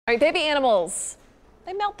All right, baby animals.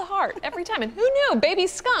 They melt the heart every time. And who knew? Baby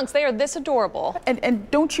skunks, they are this adorable.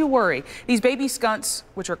 And don't you worry. These baby skunks,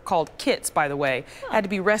 which are called kits, by the way, had to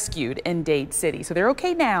be rescued in Dade City. So they're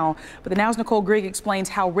okay now. But the Now's Nicole Grigg explains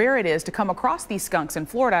how rare it is to come across these skunks in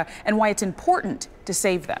Florida and why it's important to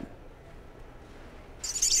save them.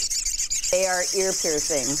 They are ear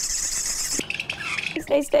piercing.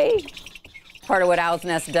 Stay. Part of what Owl's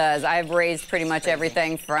Nest does. I've raised pretty much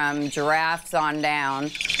everything from giraffes on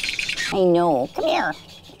down. I know. Come here.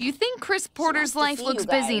 You think Chris Porter's life looks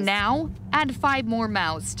busy now? Add 5 more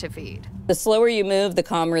mouths to feed. The slower you move, the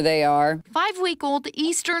calmer they are. 5-week-old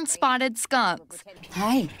eastern spotted skunks.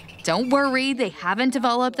 Hi. Don't worry, they haven't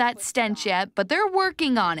developed that stench yet, but they're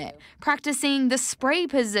working on it, practicing the spray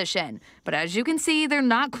position. But as you can see, they're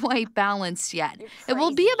not quite balanced yet. It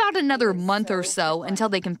will be about another month or so until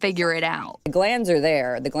they can figure it out. The glands are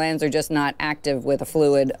there. The glands are just not active with a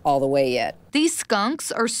fluid all the way yet. These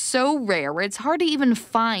skunks are so rare, it's hard to even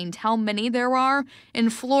find how many there are in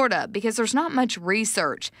Florida because there's not much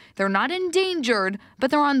research. They're not endangered,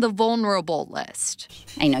 but they're on the vulnerable list.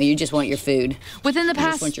 I know, you just want your food. Within the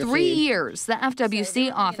past 3 years, the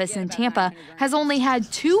FWC office in Tampa has only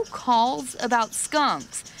had 2 calls about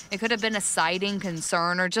skunks. It could have been a sighting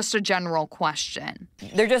concern or just a general question.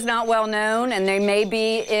 They're just not well known, and they may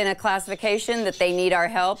be in a classification that they need our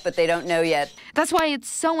help, but they don't know yet. That's why it's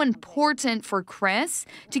so important for Chris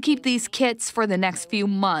to keep these kits for the next few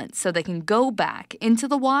months so they can go back into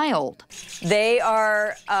the wild. They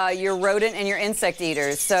are your rodent and your insect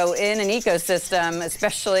eaters. So in an ecosystem,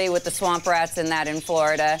 especially with the swamp rats and that in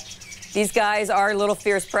Florida, these guys are little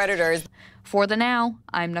fierce predators. For the Now,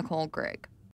 I'm Nicole Grigg.